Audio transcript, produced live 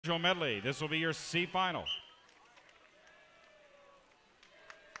Medley. This will be your C final.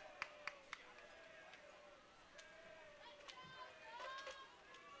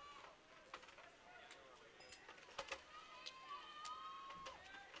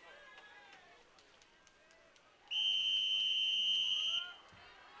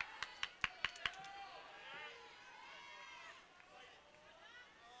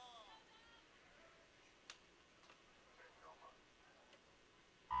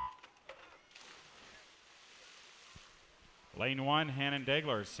 Lane 1, Hannon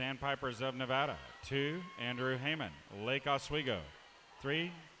Degler, Sandpipers of Nevada. 2, Andrew Heyman, Lake Oswego.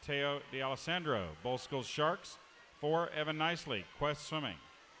 3, Teo D'Alessandro, Bull School Sharks. 4, Evan Nicely, Quest Swimming.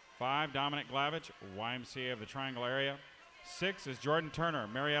 5, Dominic Glavich, YMCA of the Triangle area. 6 is Jordan Turner,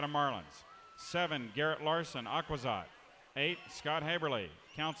 Marietta Marlins. 7, Garrett Larson, Aquazot. 8, Scott Haberly,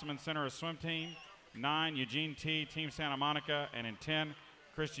 Councilman Center of Swim Team. 9, Eugene T, Team Santa Monica. And in 10,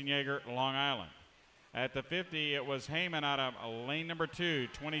 Christian Yeager, Long Island. At the 50, it was Heyman out of lane number 2,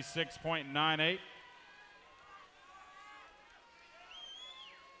 26.98.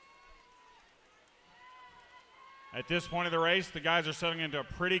 At this point of the race, the guys are settling into a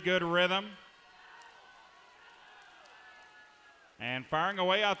pretty good rhythm. And firing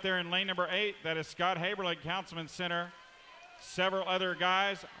away out there in lane number 8, that is Scott Haberly, Councilman Center. Several other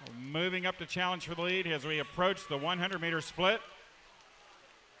guys moving up to challenge for the lead as we approach the 100-meter split.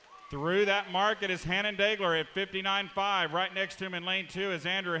 Through that mark, it is Hannon Degler at 59.5. Right next to him in lane 2 is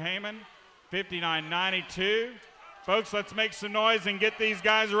Andrew Heyman, 59.92. Folks, let's make some noise and get these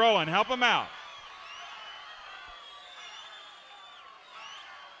guys rolling. Help them out.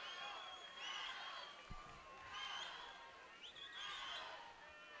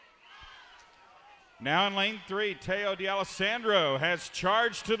 Now in lane 3, Teo D'Alessandro has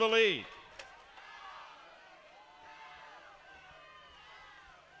charged to the lead.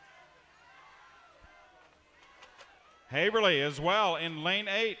 Haberly as well in lane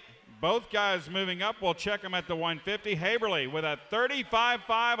 8. Both guys moving up. We'll check them at the 150. Haberly with a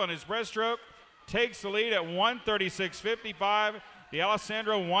 35.5 on his breaststroke takes the lead at 136.55.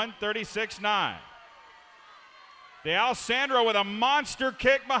 D'Alessandro 136.9. D'Alessandro with a monster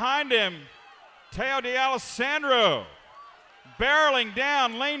kick behind him. Teo D'Alessandro barreling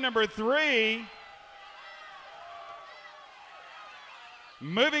down lane number 3.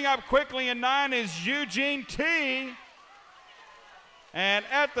 Moving up quickly in 9 is Eugene T. And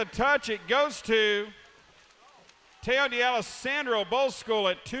at the touch, it goes to Teo D'Alessandro, Bull School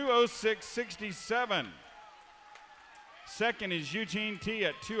at 2:06.67. Second is Eugene T.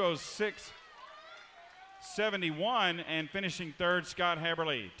 at 2:06.71. And finishing third, Scott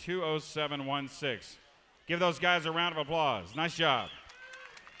Haberly, 2:07.16. Give those guys a round of applause. Nice job.